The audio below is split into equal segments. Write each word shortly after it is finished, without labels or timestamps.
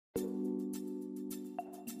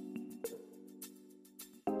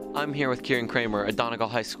I'm here with Kieran Kramer, a Donegal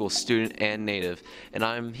High School student and native, and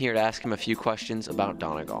I'm here to ask him a few questions about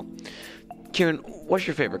Donegal. Kieran, what's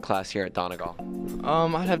your favorite class here at Donegal?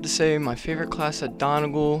 I'd have to say my favorite class at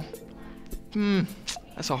Donegal,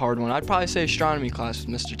 that's a hard one. I'd probably say astronomy class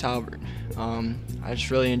with Mr. Talbert. I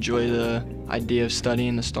just really enjoy the idea of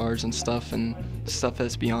studying the stars and stuff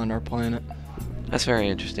that's beyond our planet. That's very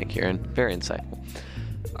interesting, Kieran. Very insightful.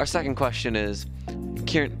 Our second question is,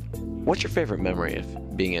 Kieran, what's your favorite memory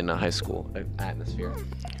of being in a high school atmosphere?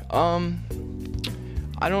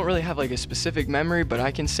 I don't really have like a specific memory, but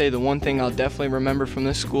I can say the one thing I'll definitely remember from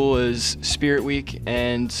this school is Spirit Week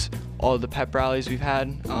and all the pep rallies we've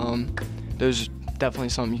had. Those are definitely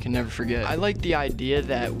something you can never forget. I like the idea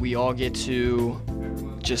that we all get to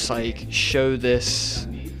just like show this,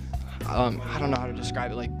 I don't know how to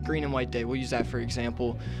describe it, like Green and White Day, we'll use that for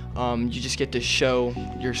example. You just get to show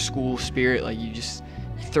your school spirit, like you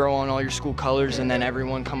throw on all your school colors and then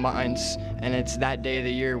everyone combines, and it's that day of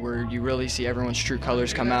the year where you really see everyone's true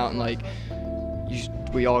colors come out, and like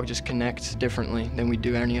we all just connect differently than we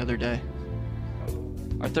do any other day.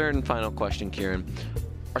 Our third and final question, Kieran.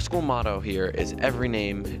 Our school motto here is every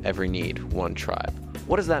name, every need, one tribe.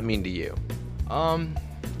 What does that mean to you?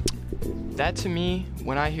 That to me,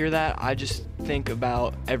 when I hear that, I just think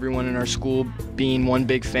about everyone in our school being one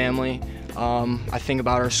big family. I think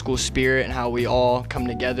about our school spirit and how we all come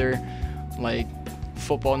together, like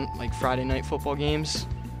football, like Friday night football games.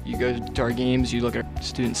 You go to our games, you look at our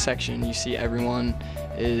student section, you see everyone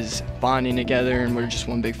is bonding together and we're just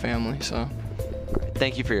one big family. So,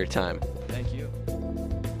 Thank you for your time.